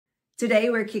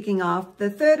Today we're kicking off the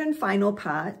third and final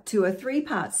part to a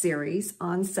three-part series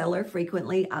on seller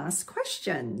frequently asked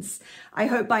questions. I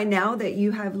hope by now that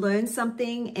you have learned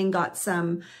something and got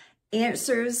some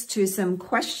answers to some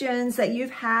questions that you've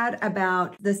had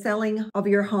about the selling of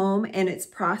your home and its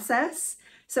process.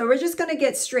 So we're just going to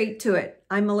get straight to it.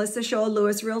 I'm Melissa Shaw,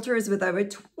 Lewis Realtors with over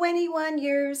 21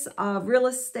 years of real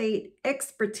estate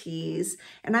expertise,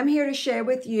 and I'm here to share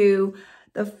with you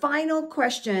the final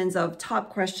questions of top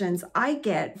questions I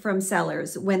get from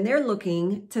sellers when they're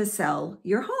looking to sell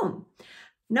your home.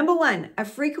 Number one, a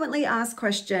frequently asked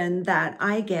question that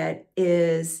I get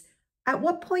is, at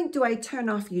what point do I turn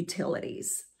off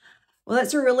utilities? Well,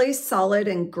 that's a really solid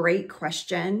and great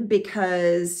question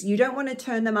because you don't want to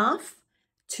turn them off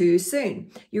too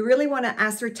soon. You really want to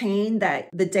ascertain that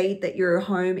the date that your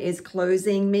home is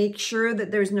closing, make sure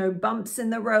that there's no bumps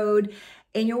in the road,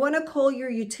 and you want to call your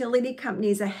utility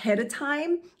companies ahead of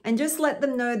time and just let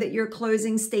them know that your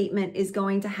closing statement is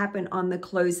going to happen on the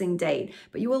closing date.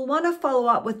 But you will want to follow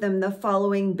up with them the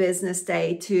following business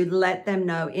day to let them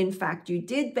know, in fact, you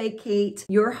did vacate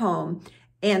your home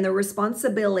and the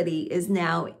responsibility is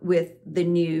now with the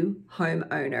new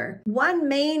homeowner. One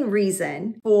main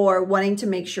reason for wanting to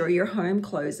make sure your home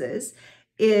closes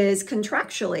is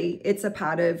contractually, it's a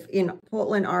part of, in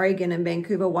Portland, Oregon and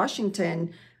Vancouver,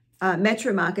 Washington,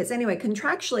 metro markets. Anyway,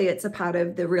 contractually, it's a part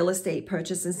of the real estate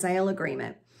purchase and sale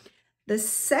agreement. The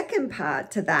second part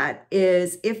to that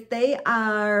is if they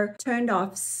are turned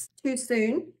off too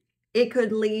soon, it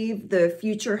could leave the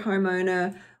future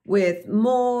homeowner with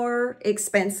more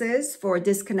expenses for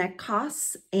disconnect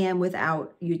costs and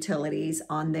without utilities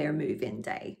on their move-in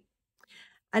day.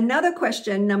 Another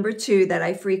question, number two, that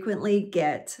I frequently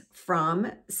get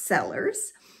from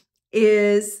sellers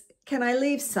is, can I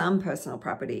leave some personal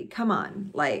property? Come on,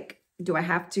 like, do I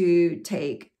have to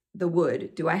take the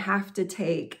wood? Do I have to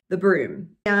take the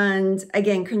broom? And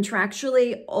again,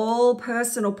 contractually, all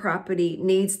personal property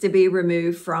needs to be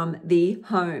removed from the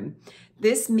home.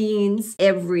 This means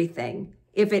everything.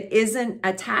 If it isn't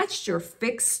attached or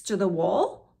fixed to the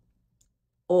wall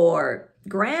or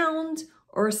ground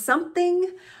or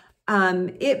something,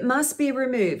 it must be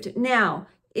removed. Now,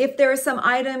 if there are some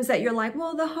items that you're like,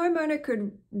 well, the homeowner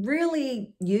could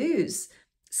really use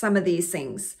some of these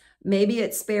things. Maybe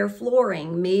it's spare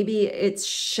flooring, maybe it's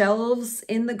shelves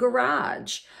in the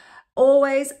garage.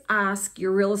 Always ask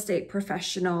your real estate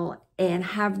professional and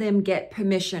have them get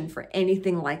permission for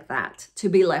anything like that to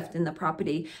be left in the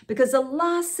property. Because the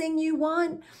last thing you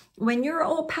want when you're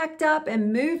all packed up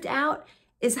and moved out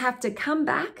is have to come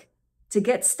back to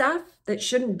get stuff that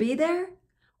shouldn't be there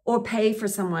or pay for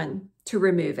someone to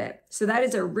remove it. So that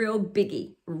is a real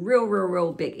biggie, real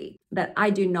biggie that I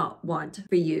do not want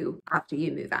for you after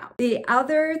you move out. The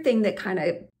other thing that kind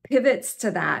of pivots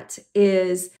to that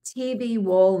is TV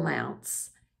wall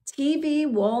mounts. TV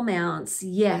wall mounts,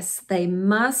 yes, they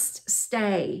must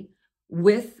stay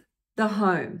with the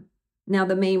home. Now,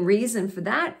 the main reason for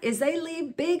that is they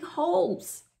leave big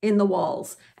holes in the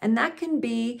walls, and that can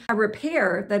be a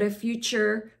repair that a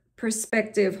future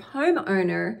prospective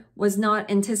homeowner was not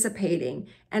anticipating.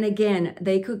 And again,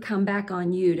 they could come back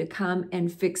on you to come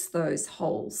and fix those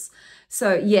holes.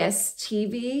 So yes,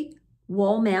 TV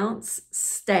wall mounts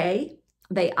stay.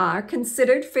 They are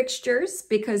considered fixtures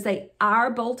because they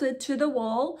are bolted to the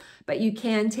wall, but you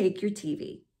can take your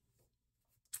TV.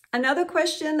 Another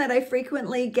question that I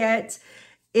frequently get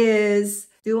is,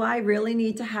 do I really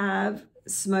need to have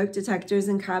smoke detectors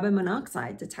and carbon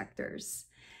monoxide detectors?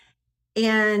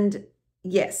 And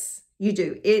yes, you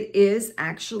do. It is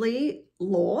actually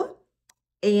law,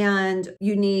 and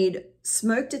you need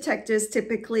smoke detectors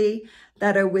typically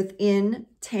that are within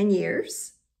 10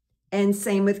 years, and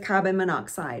same with carbon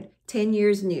monoxide, 10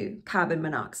 years new carbon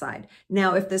monoxide.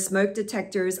 Now, if the smoke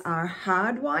detectors are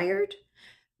hardwired,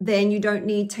 then you don't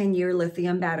need 10-year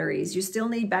lithium batteries. You still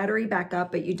need battery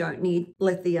backup, but you don't need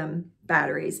lithium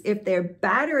batteries. If they're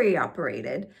battery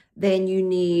operated, then you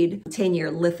need 10-year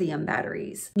lithium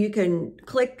batteries. You can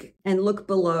click and look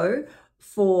below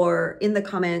in the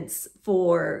comments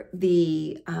for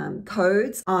the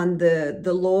codes on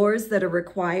the laws that are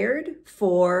required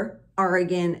for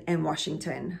Oregon and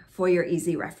Washington for your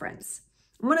easy reference.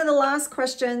 One of the last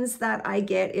questions that I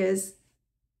get is,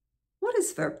 what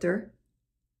is FIRPTA?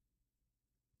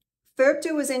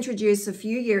 FIRPTA was introduced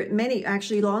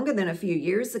actually longer than a few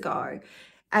years ago,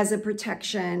 as a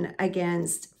protection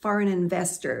against foreign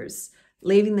investors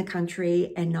leaving the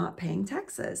country and not paying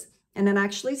taxes. And it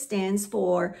actually stands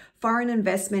for Foreign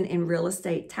Investment in Real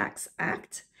Estate Tax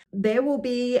Act. There will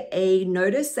be a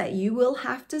notice that you will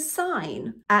have to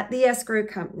sign at the escrow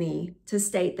company to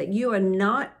state that you are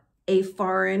not a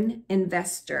foreign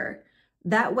investor.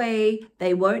 That way,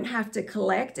 they won't have to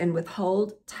collect and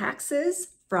withhold taxes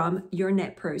from your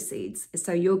net proceeds.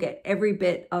 So you'll get every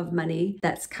bit of money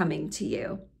that's coming to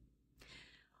you.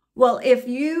 Well, if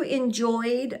you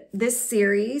enjoyed this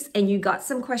series and you got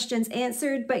some questions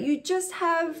answered, but you just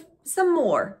have some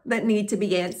more that need to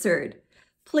be answered,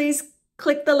 please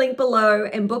click the link below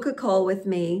and book a call with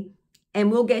me,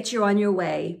 and we'll get you on your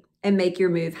way and make your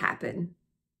move happen.